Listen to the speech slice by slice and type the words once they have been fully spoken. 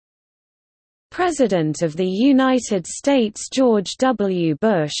President of the United States George W.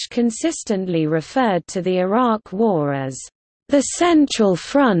 Bush consistently referred to the Iraq War as the central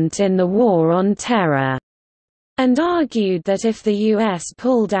front in the War on Terror, and argued that if the U.S.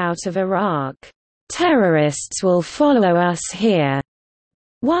 pulled out of Iraq, terrorists will follow us here.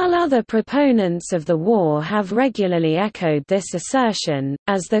 While other proponents of the war have regularly echoed this assertion,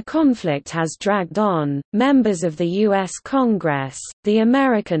 as the conflict has dragged on, members of the U.S. Congress, the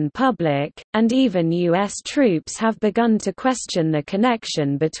American public, and even U.S. troops have begun to question the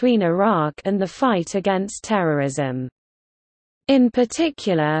connection between Iraq and the fight against terrorism. In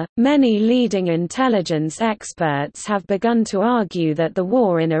particular, many leading intelligence experts have begun to argue that the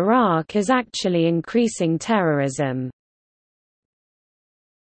war in Iraq is actually increasing terrorism.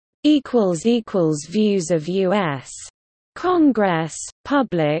 Views of U.S. Congress,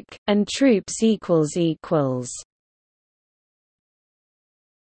 public, and troops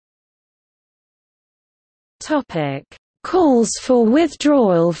Topic: Calls for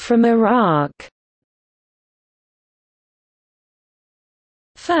withdrawal from Iraq.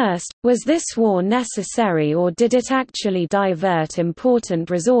 First, was this war necessary or did it actually divert important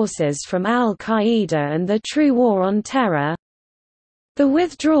resources from al-Qaeda and the true war on terror? The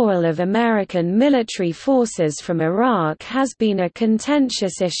withdrawal of American military forces from Iraq has been a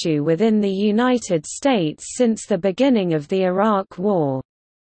contentious issue within the United States since the beginning of the Iraq War.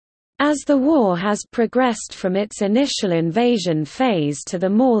 As the war has progressed from its initial invasion phase to the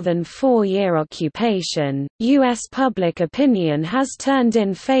more than 4-year occupation, U.S. public opinion has turned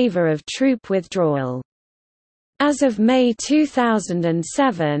in favor of troop withdrawal. As of May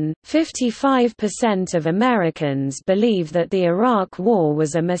 2007, 55% of Americans believe that the Iraq War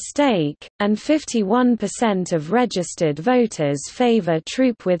was a mistake, and 51% of registered voters favor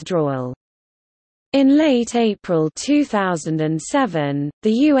troop withdrawal. In late April 2007,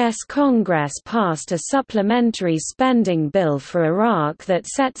 the U.S. Congress passed a supplementary spending bill for Iraq that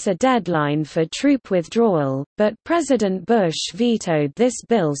sets a deadline for troop withdrawal, but President Bush vetoed this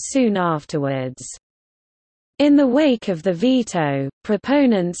bill soon afterwards. In the wake of the veto,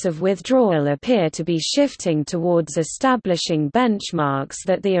 proponents of withdrawal appear to be shifting towards establishing benchmarks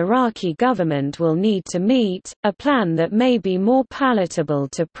that the Iraqi government will need to meet, a plan that may be more palatable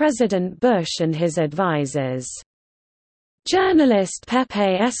to President Bush and his advisers. Journalist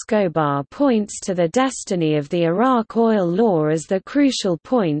Pepe Escobar points to the destiny of the Iraq oil law as the crucial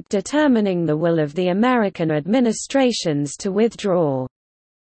point determining the will of the American administrations to withdraw.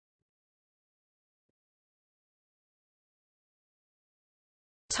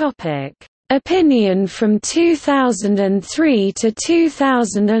 Opinion from 2003 to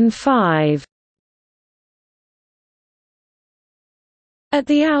 2005. At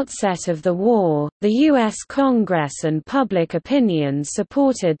the outset of the war, the U.S. Congress and public opinion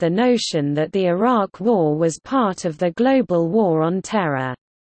supported the notion that the Iraq War was part of the global war on terror.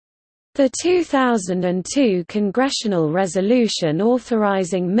 The 2002 congressional resolution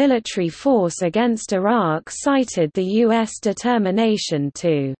authorizing military force against Iraq cited the U.S. determination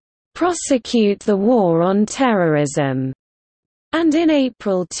to prosecute the war on terrorism. And in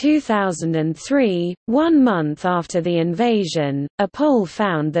April 2003, 1 month after the invasion, a poll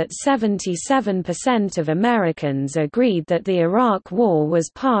found that 77% of Americans agreed that the Iraq War was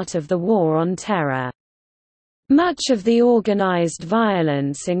part of the war on terror. Much of the organized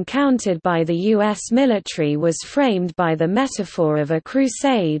violence encountered by the U.S. military was framed by the metaphor of a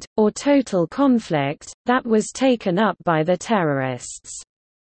crusade, or total conflict, that was taken up by the terrorists.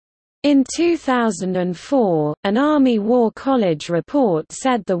 In 2004, an Army War College report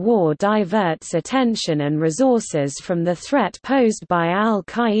said the war diverts attention and resources from the threat posed by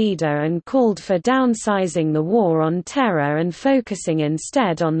al-Qaeda and called for downsizing the war on terror and focusing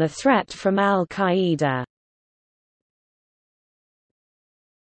instead on the threat from al-Qaeda.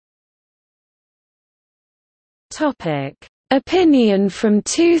 Opinion from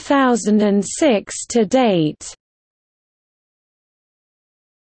 2006 to date.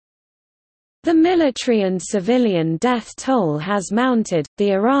 The military and civilian death toll has mounted,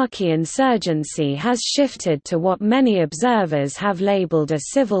 the Iraqi insurgency has shifted to what many observers have labeled a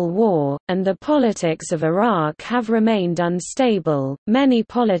civil war, and the politics of Iraq have remained unstable. Many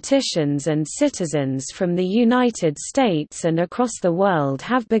politicians and citizens from the United States and across the world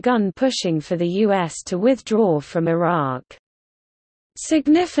have begun pushing for the U.S. to withdraw from Iraq.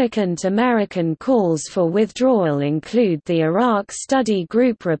 Significant American calls for withdrawal include the Iraq Study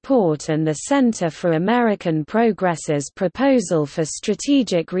Group report and the Center for American Progress's proposal for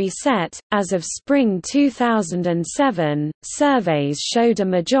strategic reset. As of spring 2007, surveys showed a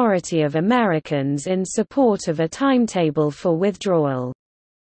majority of Americans in support of a timetable for withdrawal.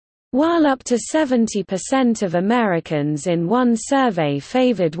 While up to 70% of Americans in one survey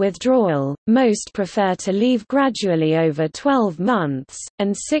favored withdrawal, most prefer to leave gradually over 12 months,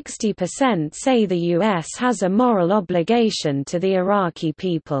 and 60% say the U.S. has a moral obligation to the Iraqi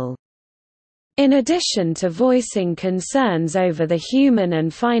people. In addition to voicing concerns over the human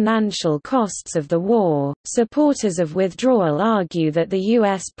and financial costs of the war, supporters of withdrawal argue that the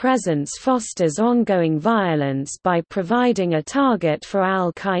U.S. presence fosters ongoing violence by providing a target for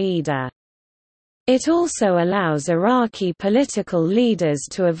al-Qaeda. It also allows Iraqi political leaders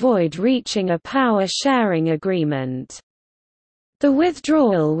to avoid reaching a power-sharing agreement. The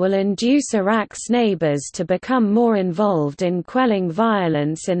withdrawal will induce Iraq's neighbors to become more involved in quelling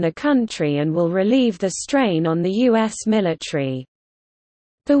violence in the country and will relieve the strain on the U.S. military.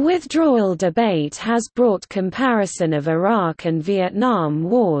 The withdrawal debate has brought comparison of Iraq and Vietnam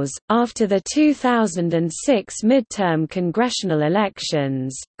wars. After the 2006 midterm congressional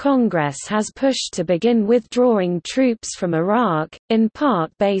elections, Congress has pushed to begin withdrawing troops from Iraq, in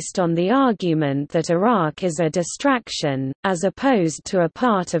part based on the argument that Iraq is a distraction, as opposed to a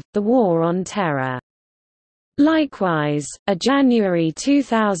part of the war on terror. Likewise, a January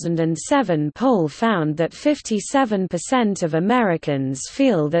 2007 poll found that 57% of Americans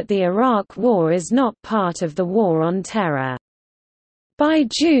feel that the Iraq War is not part of the war on terror. By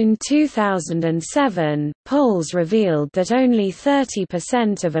June 2007, polls revealed that only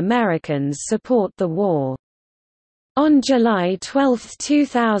 30% of Americans support the war. On July 12,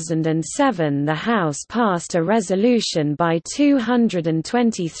 2007, the House passed a resolution by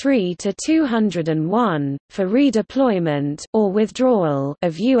 223 to 201, for redeployment or withdrawal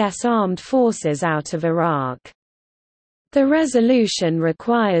of U.S. armed forces out of Iraq. The resolution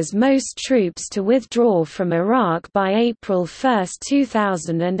requires most troops to withdraw from Iraq by April 1,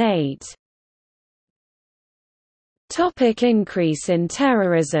 2008. Increase in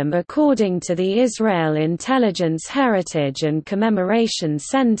terrorism. According to the Israel Intelligence Heritage and Commemoration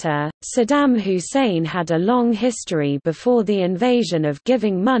Center, Saddam Hussein had a long history before the invasion of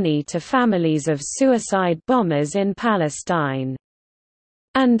giving money to families of suicide bombers in Palestine.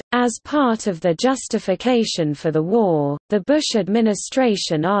 And, as part of the justification for the war, the Bush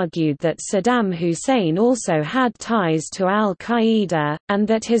administration argued that Saddam Hussein also had ties to al-Qaeda, and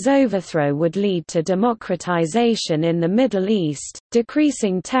that his overthrow would lead to democratization in the Middle East,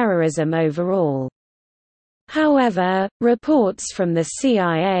 decreasing terrorism overall. However, reports from the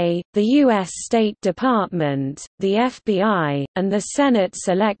CIA, the U.S. State Department, the FBI, and the Senate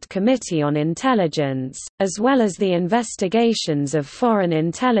Select Committee on Intelligence, as well as the investigations of foreign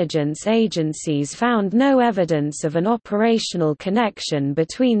intelligence agencies, found no evidence of an operational connection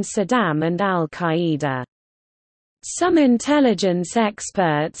between Saddam and al-Qaeda. Some intelligence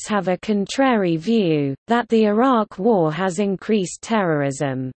experts have a contrary view, that the Iraq War has increased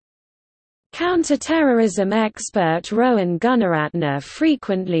terrorism. Counterterrorism expert Rowan Gunaratne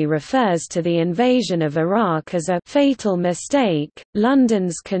frequently refers to the invasion of Iraq as a fatal mistake.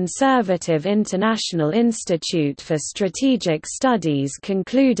 London's Conservative International Institute for Strategic Studies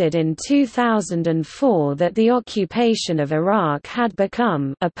concluded in 2004 that the occupation of Iraq had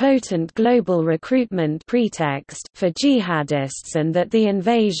become a potent global recruitment pretext for jihadists, and that the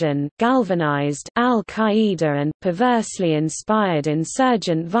invasion galvanized al-Qaeda and perversely inspired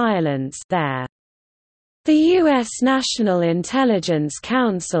insurgent violence there. The U.S. National Intelligence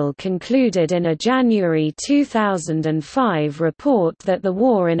Council concluded in a January 2005 report that the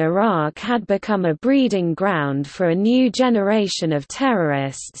war in Iraq had become a breeding ground for a new generation of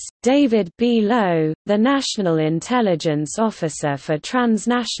terrorists. David B. Lowe, the National Intelligence Officer for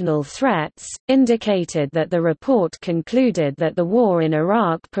Transnational Threats, indicated that the report concluded that the war in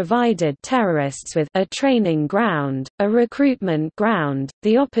Iraq provided terrorists with a training ground, a recruitment ground,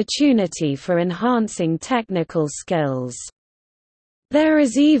 the opportunity for enhancing technical skills. There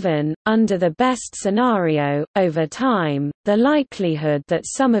is even, under the best scenario, over time, the likelihood that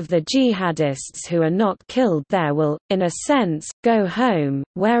some of the jihadists who are not killed there will, in a sense, go home,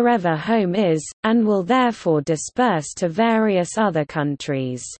 wherever home is, and will therefore disperse to various other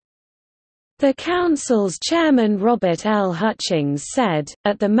countries. The Council's chairman Robert L. Hutchings said,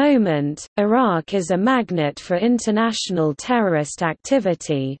 "At the moment, Iraq is a magnet for international terrorist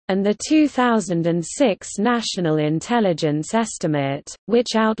activity, and the 2006 National Intelligence Estimate,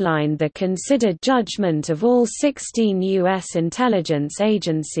 which outlined the considered judgment of all 16 U.S. intelligence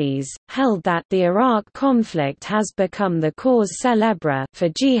agencies, held that the Iraq conflict has become the cause célèbre for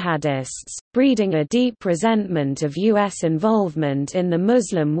jihadists, breeding a deep resentment of U.S. involvement in the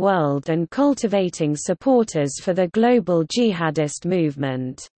Muslim world and cultivating supporters for the global jihadist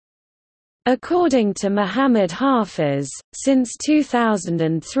movement." According to Mohammed Hafiz, since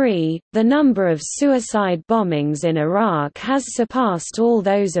 2003, the number of suicide bombings in Iraq has surpassed all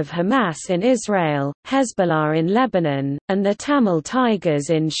those of Hamas in Israel, Hezbollah in Lebanon, and the Tamil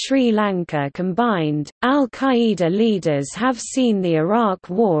Tigers in Sri Lanka combined. Al-Qaeda leaders have seen the Iraq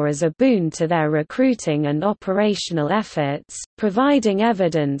War as a boon to their recruiting and operational efforts, providing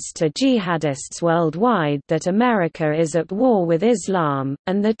evidence to jihadists worldwide that America is at war with Islam,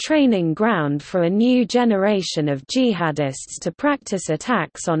 and the training ground for a new generation of jihadists to practice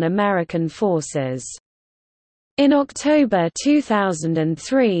attacks on American forces. In October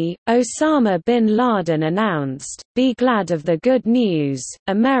 2003, Osama bin Laden announced, "Be glad of the good news,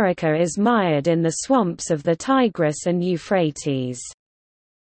 America is mired in the swamps of the Tigris and Euphrates.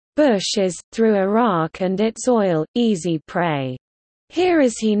 Bush is, through Iraq and its oil, easy prey. Here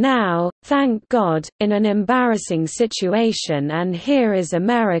is he now, thank God, in an embarrassing situation, and here is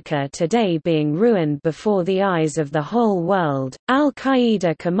America today being ruined before the eyes of the whole world."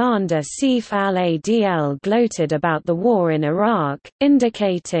 Al-Qaeda commander Saif al-Adl gloated about the war in Iraq,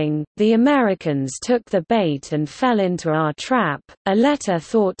 indicating, "The Americans took the bait and fell into our trap." A letter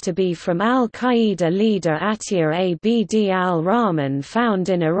thought to be from Al-Qaeda leader Atiyah Abd al-Rahman found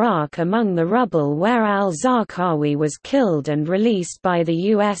in Iraq among the rubble where al-Zarqawi was killed and released by the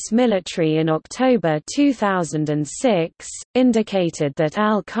U.S. military in October 2006, indicated that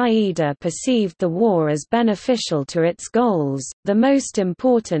al-Qaeda perceived the war as beneficial to its goals. "The most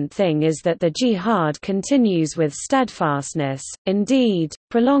important thing is that the jihad continues with steadfastness. Indeed,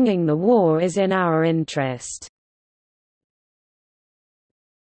 prolonging the war is in our interest."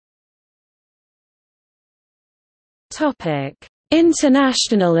 Topic: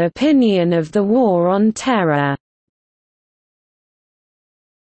 International opinion of the War on Terror.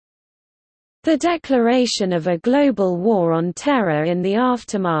 The declaration of a global war on terror in the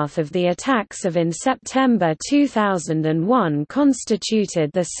aftermath of the attacks in September 2001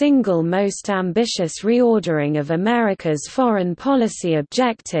 constituted the single most ambitious reordering of America's foreign policy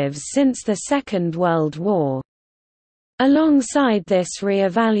objectives since the Second World War. Alongside this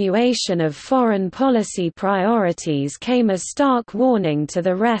re-evaluation of foreign policy priorities came a stark warning to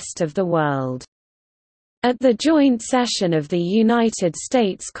the rest of the world. At the joint session of the United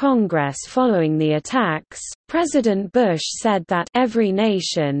States Congress following the attacks, President Bush said that every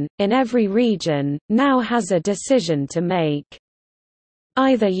nation, in every region, now has a decision to make.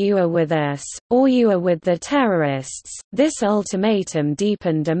 Either you are with us, or you are with the terrorists. This ultimatum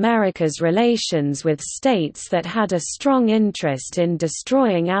deepened America's relations with states that had a strong interest in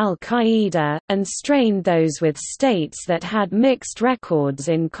destroying al-Qaeda, and strained those with states that had mixed records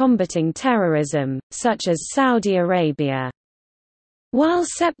in combating terrorism, such as Saudi Arabia. While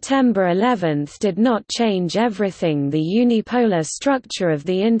September 11 did not change everything, the unipolar structure of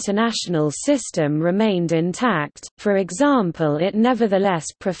the international system remained intact. For example, it nevertheless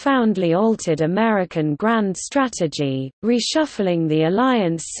profoundly altered American grand strategy, reshuffling the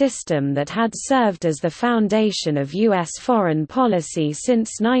alliance system that had served as the foundation of U.S. foreign policy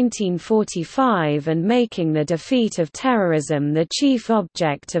since 1945 and making the defeat of terrorism the chief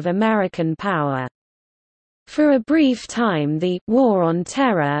object of American power. For a brief time the «war on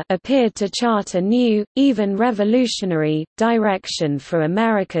terror» appeared to chart a new, even revolutionary, direction for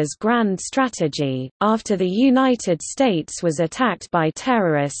America's grand strategy. After the United States was attacked by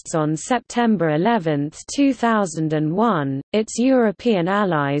terrorists on September 11, 2001, its European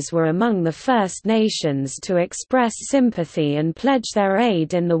allies were among the first nations to express sympathy and pledge their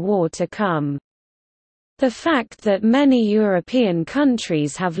aid in the war to come. The fact that many European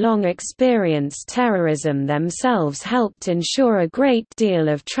countries have long experienced terrorism themselves helped ensure a great deal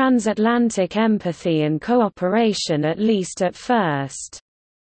of transatlantic empathy and cooperation, at least at first.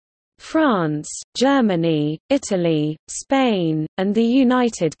 France, Germany, Italy, Spain, and the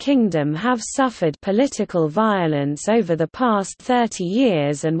United Kingdom have suffered political violence over the past 30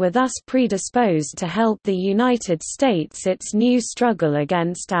 years and were thus predisposed to help the United States its new struggle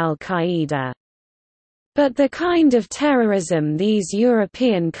against al-Qaeda. But the kind of terrorism these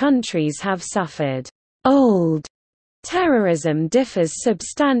European countries have suffered, old terrorism, differs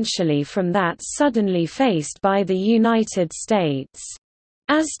substantially from that suddenly faced by the United States.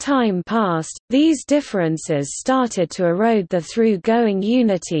 As time passed, these differences started to erode the through-going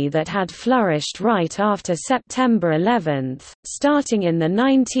unity that had flourished right after September 11, starting in the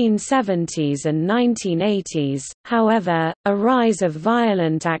 1970s and 1980s. However, a rise of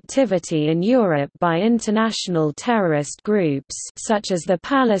violent activity in Europe by international terrorist groups such as the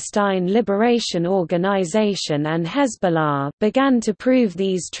Palestine Liberation Organization and Hezbollah began to prove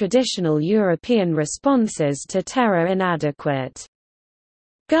these traditional European responses to terror inadequate.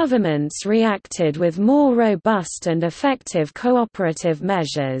 Governments reacted with more robust and effective cooperative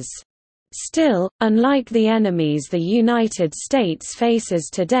measures. Still, unlike the enemies the United States faces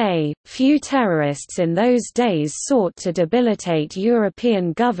today, few terrorists in those days sought to debilitate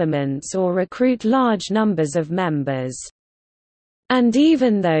European governments or recruit large numbers of members. And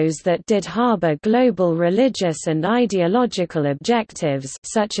even those that did harbor global religious and ideological objectives,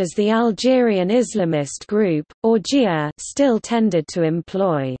 such as the Algerian Islamist group, or JIA, still tended to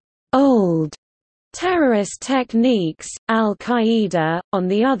employ old terrorist techniques. Al-Qaeda, on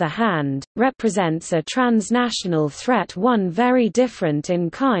the other hand, represents a transnational threat, one very different in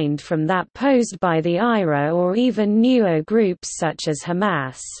kind from that posed by the IRA or even newer groups such as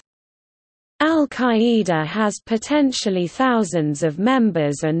Hamas. Al-Qaeda has potentially thousands of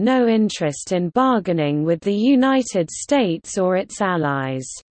members and no interest in bargaining with the United States or its allies.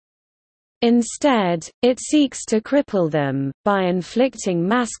 Instead, it seeks to cripple them, by inflicting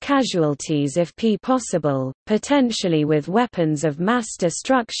mass casualties if possible, potentially with weapons of mass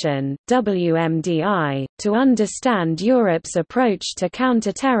destruction (WMDI). To understand Europe's approach to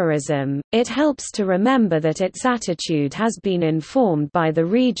counterterrorism, it helps to remember that its attitude has been informed by the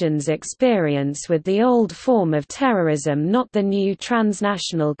region's experience with the old form of terrorism, not the new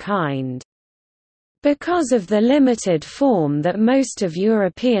transnational kind. Because of the limited form that most of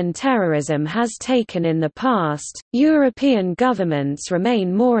European terrorism has taken in the past, European governments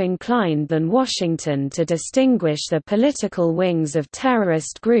remain more inclined than Washington to distinguish the political wings of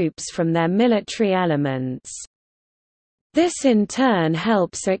terrorist groups from their military elements. This in turn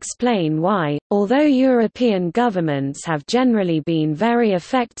helps explain why, although European governments have generally been very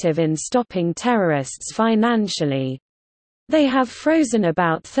effective in stopping terrorists financially, they have frozen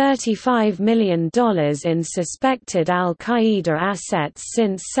about $35 million in suspected al-Qaeda assets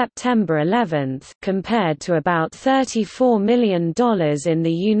since September 11, compared to about $34 million in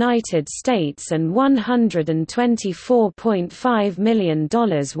the United States and $124.5 million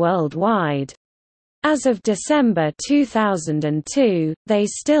worldwide. As of December 2002, they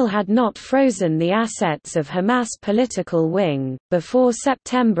still had not frozen the assets of Hamas' political wing. Before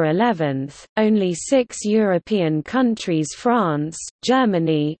September 11, only 6 European countries, France,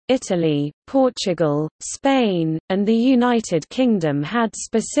 Germany, Italy, Portugal, Spain, and the United Kingdom, had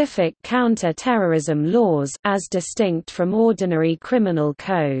specific counter-terrorism laws, as distinct from ordinary criminal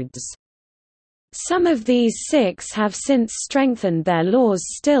codes. Some of these 6 have since strengthened their laws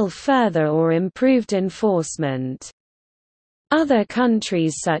still further or improved enforcement. Other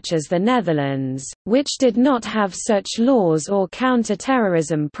countries such as the Netherlands, which did not have such laws or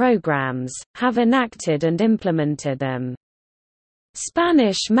counter-terrorism programs, have enacted and implemented them.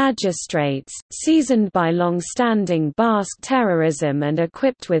 Spanish magistrates, seasoned by long-standing Basque terrorism and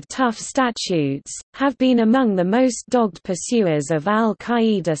equipped with tough statutes, have been among the most dogged pursuers of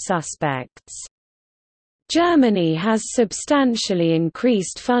al-Qaeda suspects. Germany has substantially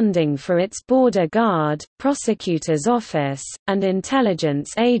increased funding for its border guard, prosecutor's office, and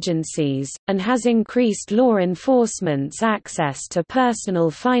intelligence agencies, and has increased law enforcement's access to personal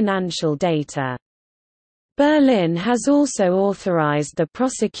financial data. Berlin has also authorized the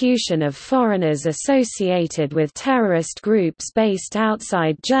prosecution of foreigners associated with terrorist groups based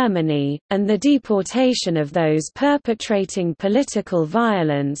outside Germany, and the deportation of those perpetrating political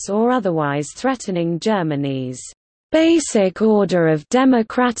violence or otherwise threatening Germany's basic order of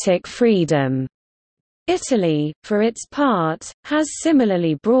democratic freedom. Italy, for its part, has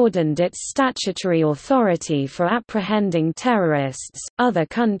similarly broadened its statutory authority for apprehending terrorists. Other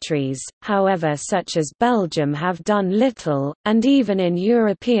countries, however, such as Belgium, have done little, and even in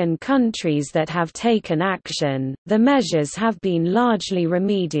European countries that have taken action, the measures have been largely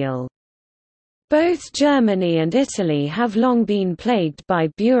remedial. Both Germany and Italy have long been plagued by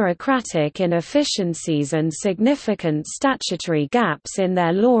bureaucratic inefficiencies and significant statutory gaps in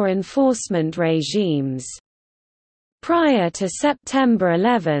their law enforcement regimes. Prior to September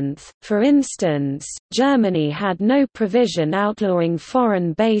 11, for instance, Germany had no provision outlawing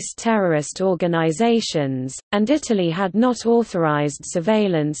foreign-based terrorist organizations, and Italy had not authorized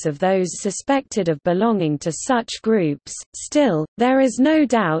surveillance of those suspected of belonging to such groups. Still, there is no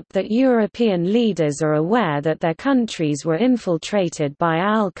doubt that European leaders are aware that their countries were infiltrated by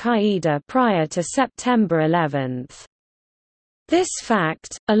al-Qaeda prior to September 11. This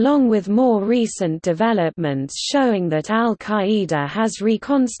fact, along with more recent developments showing that al-Qaeda has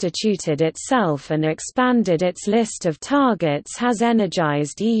reconstituted itself and expanded its list of targets, has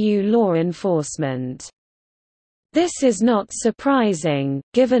energized EU law enforcement. This is not surprising,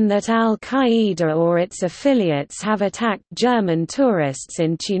 given that al-Qaeda or its affiliates have attacked German tourists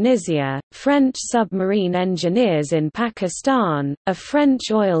in Tunisia, French submarine engineers in Pakistan, a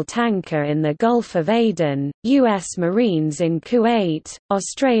French oil tanker in the Gulf of Aden, U.S. Marines in Kuwait,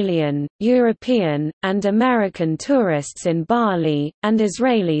 Australian, European, and American tourists in Bali, and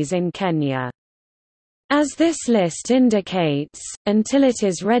Israelis in Kenya. As this list indicates, until it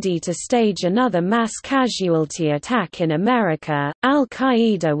is ready to stage another mass casualty attack in America,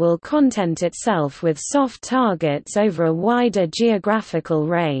 al-Qaeda will content itself with soft targets over a wider geographical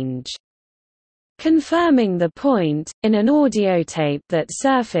range. Confirming the point, in an audiotape that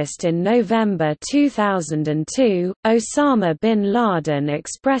surfaced in November 2002, Osama bin Laden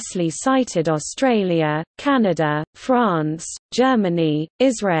expressly cited Australia, Canada, France, Germany,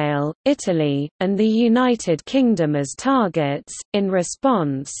 Israel, Italy, and the United Kingdom as targets. In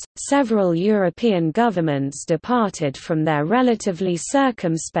response, several European governments departed from their relatively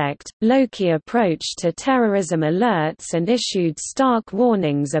circumspect, low-key approach to terrorism alerts and issued stark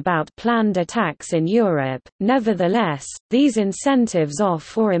warnings about planned attacks in Europe. Nevertheless, these incentives of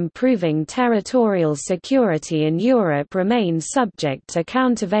or improving territorial security in Europe remain subject to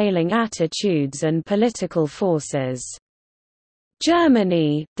countervailing attitudes and political forces.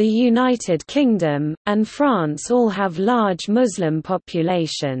 Germany, the United Kingdom, and France all have large Muslim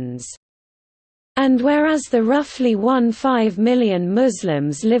populations. And whereas the roughly 1.5 million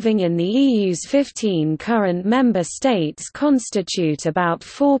Muslims living in the EU's 15 current member states constitute about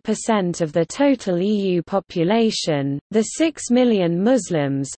 4% of the total EU population, the 6 million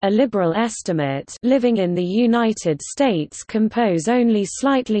Muslims, a liberal estimate, living in the United States compose only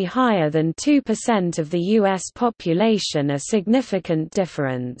slightly higher than 2% of the US population, a significant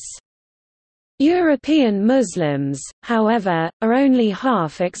difference. European Muslims, however, are only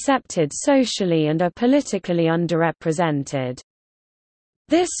half accepted socially and are politically underrepresented.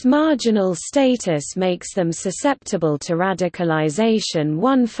 This marginal status makes them susceptible to radicalization,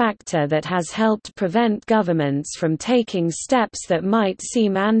 one factor that has helped prevent governments from taking steps that might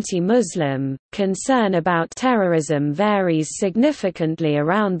seem anti-Muslim. Concern about terrorism varies significantly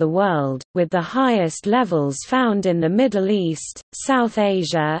around the world, with the highest levels found in the Middle East, South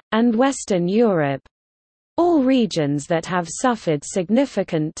Asia, and Western Europe, all regions that have suffered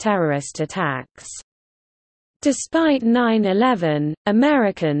significant terrorist attacks. Despite 9/11,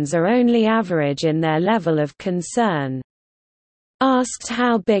 Americans are only average in their level of concern. Asked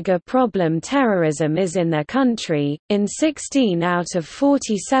how big a problem terrorism is in their country, in 16 out of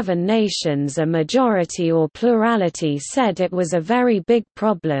 47 nations a majority or plurality said it was a very big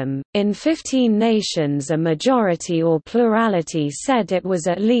problem, in 15 nations a majority or plurality said it was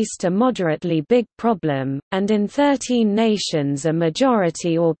at least a moderately big problem, and in 13 nations a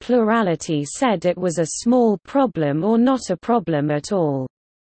majority or plurality said it was a small problem or not a problem at all.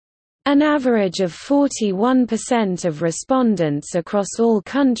 An average of 41% of respondents across all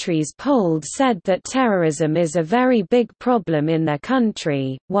countries polled said that terrorism is a very big problem in their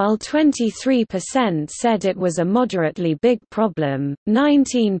country, while 23% said it was a moderately big problem,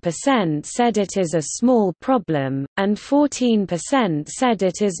 19% said it is a small problem, and 14% said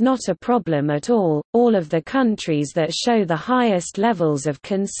it is not a problem at all. All of the countries that show the highest levels of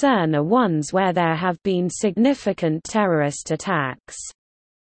concern are ones where there have been significant terrorist attacks.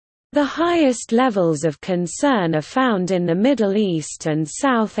 The highest levels of concern are found in the Middle East and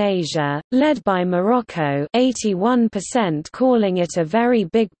South Asia, led by Morocco, 81% calling it a very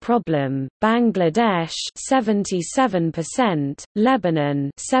big problem, Bangladesh 77%,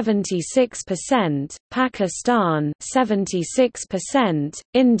 Lebanon 76%, Pakistan 76%,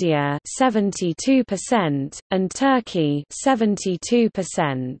 India 72%, and Turkey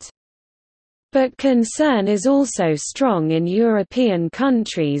 72%. But concern is also strong in European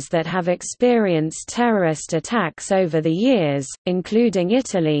countries that have experienced terrorist attacks over the years, including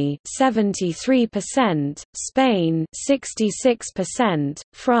Italy 73%, Spain 66%,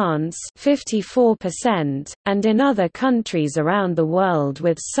 France 54%, and in other countries around the world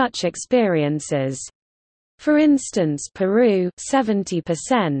with such experiences. For instance, Peru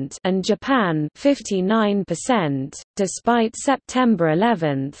 70% and Japan 59%. Despite September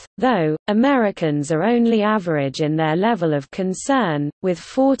 11, though, Americans are only average in their level of concern, with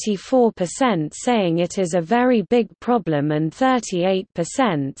 44% saying it is a very big problem and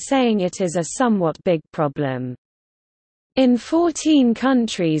 38% saying it is a somewhat big problem. In 14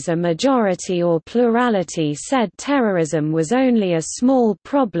 countries a majority or plurality said terrorism was only a small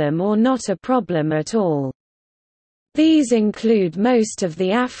problem or not a problem at all. These include most of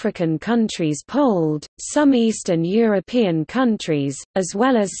the African countries polled, some Eastern European countries, as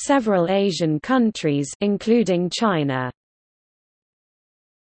well as several Asian countries including China.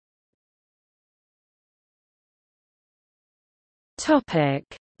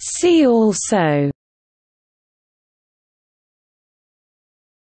 See also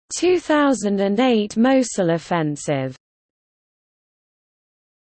 2008 Mosul offensive.